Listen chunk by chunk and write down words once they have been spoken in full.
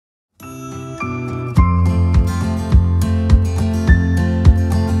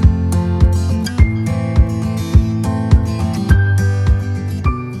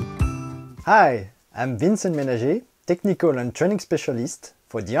Hi, I'm Vincent Ménager, Technical and Training Specialist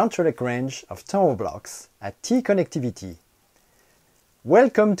for the Entrelec range of thermoblocks at T-Connectivity.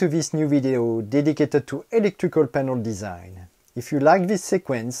 Welcome to this new video dedicated to electrical panel design. If you like this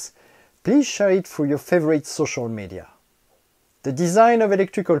sequence, please share it through your favorite social media. The design of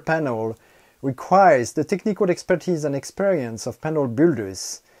electrical panel requires the technical expertise and experience of panel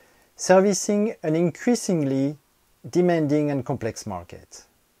builders, servicing an increasingly demanding and complex market.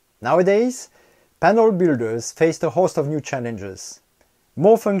 Nowadays, panel builders face a host of new challenges.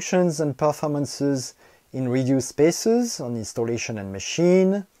 More functions and performances in reduced spaces on installation and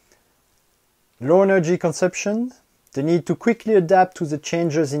machine, low energy consumption, the need to quickly adapt to the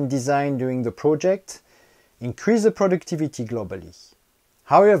changes in design during the project, increase the productivity globally.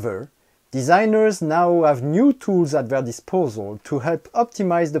 However, designers now have new tools at their disposal to help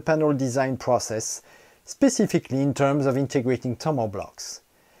optimize the panel design process, specifically in terms of integrating thermoblocks.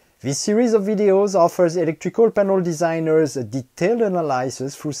 This series of videos offers electrical panel designers a detailed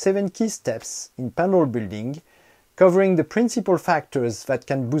analysis through 7 key steps in panel building, covering the principal factors that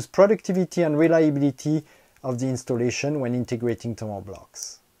can boost productivity and reliability of the installation when integrating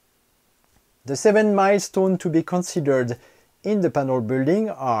thermoblocks. The 7 milestones to be considered in the panel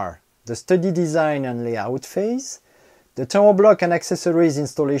building are the study design and layout phase, the thermoblock and accessories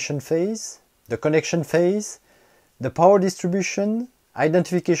installation phase, the connection phase, the power distribution,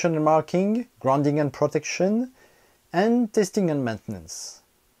 identification and marking, grounding and protection, and testing and maintenance.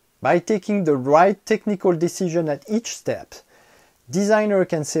 By taking the right technical decision at each step, designer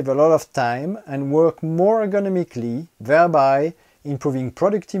can save a lot of time and work more ergonomically, thereby improving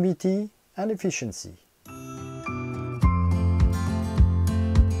productivity and efficiency.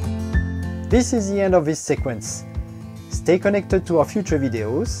 This is the end of this sequence. Stay connected to our future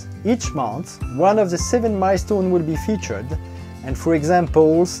videos. Each month, one of the 7 milestones will be featured, and through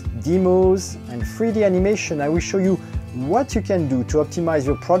examples, demos, and 3D animation, I will show you what you can do to optimize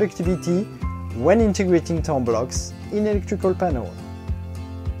your productivity when integrating thermoblocks in electrical panel.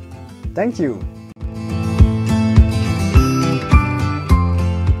 Thank you!